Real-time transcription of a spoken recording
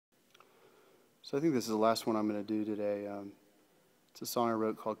So I think this is the last one I'm going to do today. It's a song I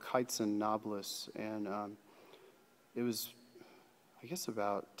wrote called Kites and Nablus, and it was, I guess,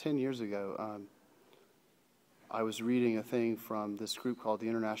 about 10 years ago. I was reading a thing from this group called the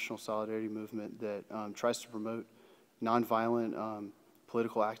International Solidarity Movement that tries to promote nonviolent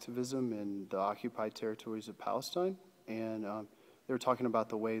political activism in the occupied territories of Palestine, and they were talking about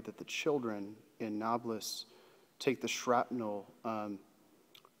the way that the children in Nablus take the shrapnel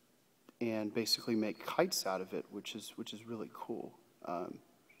and basically make kites out of it, which is really cool.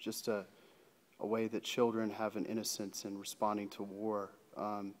 Just a way that children have an innocence in responding to war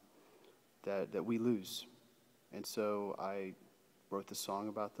that we lose. And so I wrote the song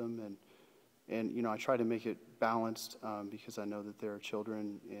about them, and you know, I try to make it balanced because I know that there are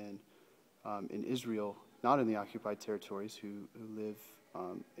children in Israel, not in the occupied territories, who live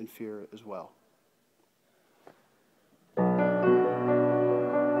in fear as well.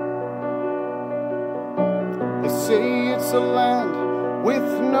 They say it's a land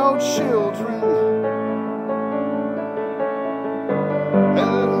with no children,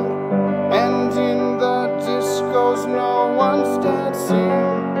 and in the discos no one's dancing,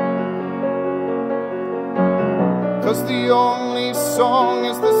 'cause the only song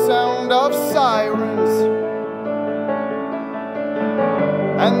is the sound of sirens,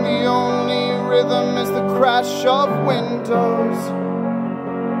 and the only rhythm is the crash of windows.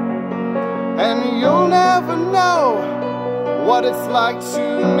 And you'll never know what it's like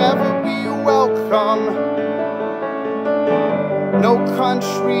to never be welcome. No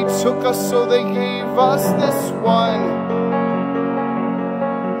country took us, so they gave us this one.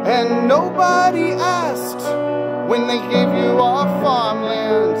 And nobody asked when they gave you our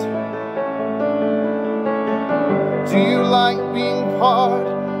farmland. Do you like being part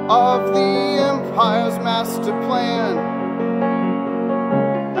of the empire's master plan?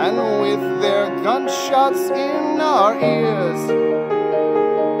 And with their gunshots in our ears,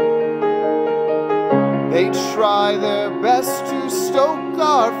 they try their best to stoke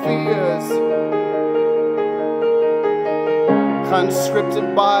our fears.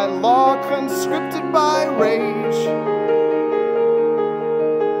 Conscripted by law, conscripted by rage.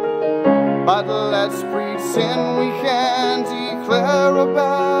 But let's pretend we can declare a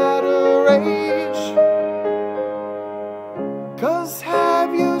better age. 'Cause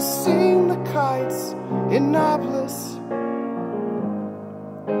have you seen the kites in Nablus?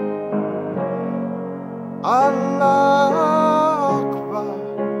 Allah Akbar,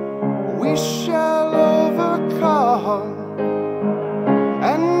 we shall overcome.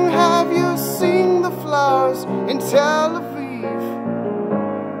 And have you seen the flowers in Tel Aviv?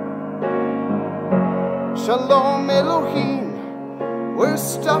 Shalom Elohim, we're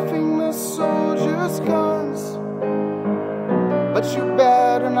stuffing the soldiers' guns. But you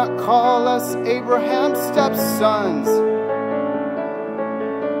better not call us Abraham's stepsons.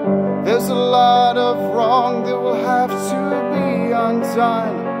 There's a lot of wrong that will have to be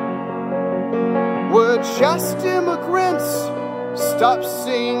undone. We're just immigrants. Stop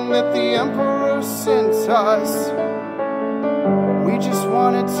saying that the emperor sent us. We just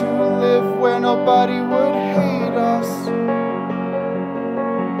wanted to live where nobody would hate us.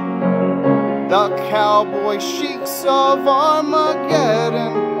 The cowboy sheiks of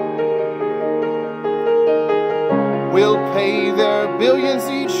Armageddon will pay their billions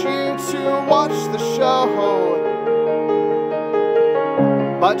each year to watch the show.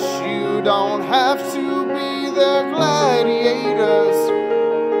 But you don't have to be their gladiators.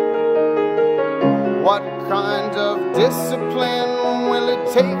 What kind of discipline will it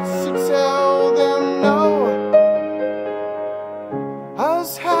take to tell them no?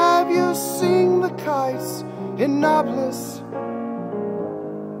 Us, have you seen the kites in Nablus?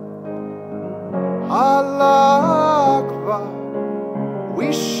 Allah Akbar,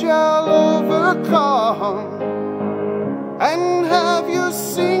 we shall overcome. And have you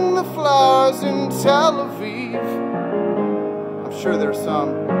seen the flowers in Tel Aviv? I'm sure there's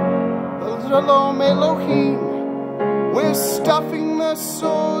some. Shalom Elohim, we're stuffing the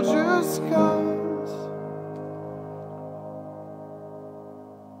soldiers' guns.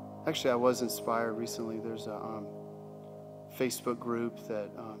 Actually, I was inspired recently. There's a Facebook group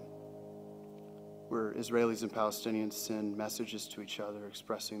that where Israelis and Palestinians send messages to each other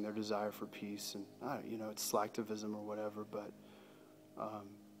expressing their desire for peace. And, you know, it's slacktivism or whatever, but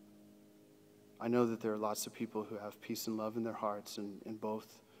I know that there are lots of people who have peace and love in their hearts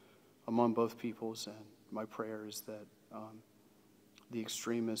among both peoples. And my prayer is that the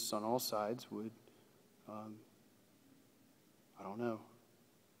extremists on all sides would, I don't know,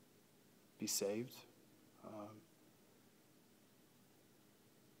 be saved.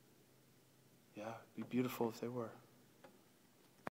 Yeah. Yeah, it'd be beautiful if they were.